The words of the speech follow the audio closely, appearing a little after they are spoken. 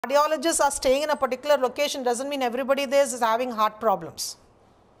Cardiologists are staying in a particular location doesn't mean everybody there is having heart problems.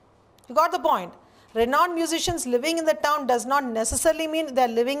 You got the point? Renowned musicians living in the town does not necessarily mean they are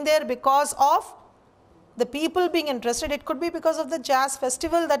living there because of the people being interested. It could be because of the jazz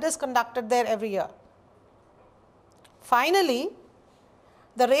festival that is conducted there every year. Finally,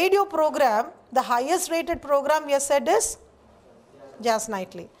 the radio program, the highest rated program we have said is Jazz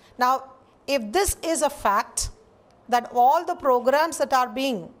Nightly. Now, if this is a fact that all the programs that are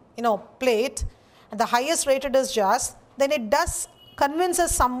being played and the highest rated is jazz, then it does convince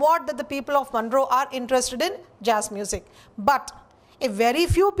us somewhat that the people of Monroe are interested in jazz music. But if very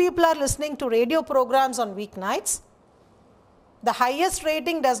few people are listening to radio programs on weeknights, the highest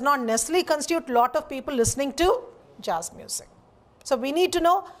rating does not necessarily constitute a lot of people listening to jazz music. So we need to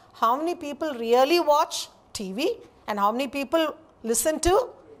know how many people really watch TV and how many people listen to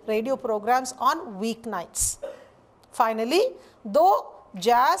radio programs on weeknights. Finally, though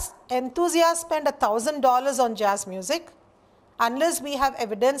jazz enthusiasts spend $1,000 on jazz music, unless we have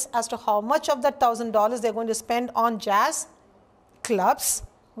evidence as to how much of that $1,000 they are going to spend on jazz clubs,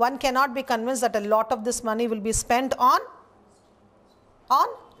 one cannot be convinced that a lot of this money will be spent on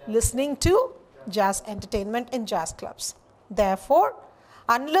listening to jazz entertainment in jazz clubs. Therefore,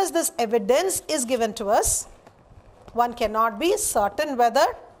 unless this evidence is given to us, one cannot be certain whether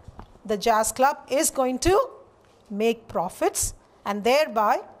the jazz club is going to make profits, and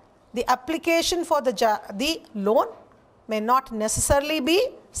thereby the application for the loan may not necessarily be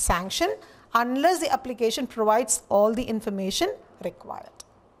sanctioned unless the application provides all the information required.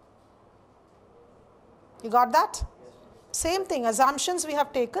 You got that? Same thing, assumptions we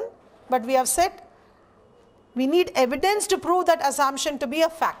have taken, but we have said we need evidence to prove that assumption to be a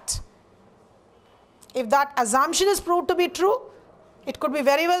fact. If that assumption is proved to be true, it could be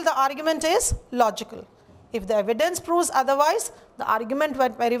very well the argument is logical. If the evidence proves otherwise, the argument will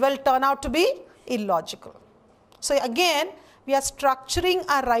very well turn out to be illogical. So again, we are structuring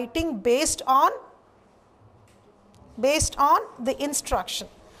our writing based on the instruction.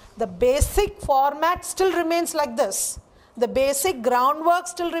 The basic format still remains like this. The basic groundwork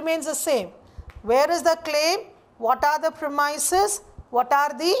still remains the same. Where is the claim? What are the premises? What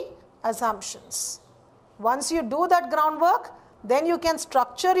are the assumptions? Once you do that groundwork, then you can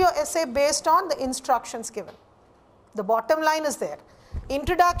structure your essay based on the instructions given. The bottom line is there.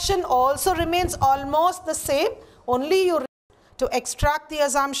 Introduction also remains almost the same, only you to extract the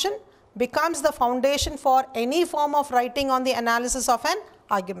assumption becomes the foundation for any form of writing on the analysis of an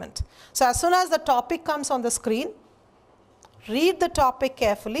argument. So as soon as the topic comes on the screen, read the topic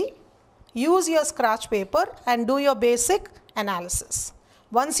carefully, use your scratch paper and do your basic analysis.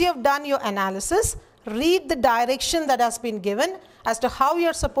 Once you have done your analysis, read the direction that has been given as to how you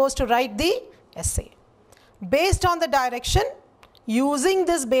are supposed to write the essay. Based on the direction, using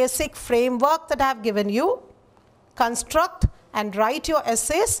this basic framework that I have given you, construct and write your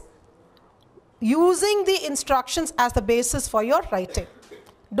essays using the instructions as the basis for your writing.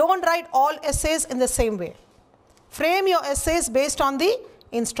 Don't write all essays in the same way. Frame your essays based on the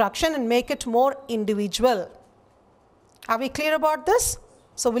instruction and make it more individual. Are we clear about this?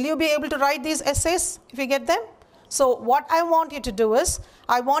 So will you be able to write these essays if you get them? So what I want you to do is,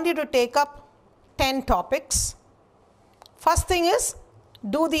 I want you to take up 10 topics. First thing is,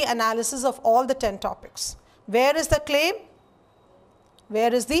 do the analysis of all the 10 topics. Where is the claim?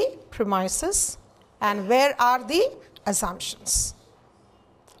 Where is the premises? And where are the assumptions?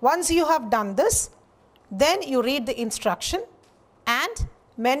 Once you have done this, then you read the instruction and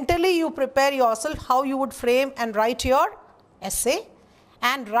mentally you prepare yourself how you would frame and write your essay,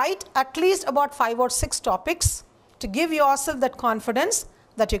 and write at least about 5 or 6 topics to give yourself that confidence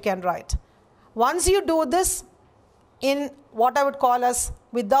that you can write. Once you do this in what I would call as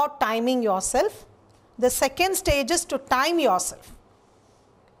without timing yourself, the second stage is to time yourself.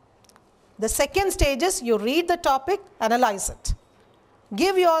 The second stage is you read the topic, analyze it.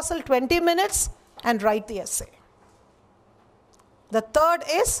 Give yourself 20 minutes and write the essay. The third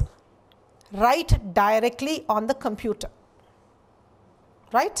is write directly on the computer.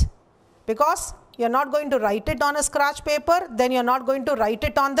 Right? Because you are not going to write it on a scratch paper, then you are not going to write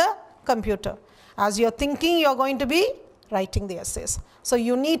it on the computer. As you are thinking, you are going to be writing the essays. So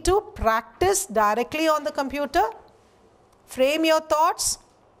you need to practice directly on the computer, frame your thoughts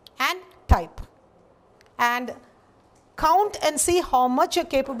and type. And count and see how much you are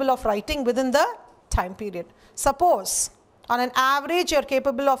capable of writing within the time period. Suppose on an average you are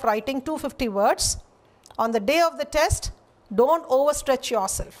capable of writing 250 words. On the day of the test, don't overstretch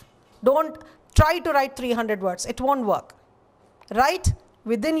yourself. Don't try to write 300 words. It won't work. Write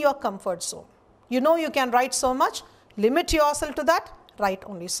within your comfort zone. You know you can write so much. Limit yourself to that. write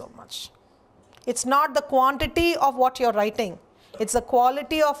only so much. It's not the quantity of what you're writing. It's the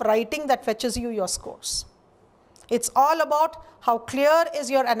quality of writing that fetches you your scores. It's all about how clear is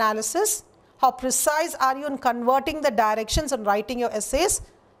your analysis, how precise are you in converting the directions and writing your essays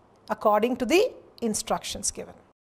according to the instructions given.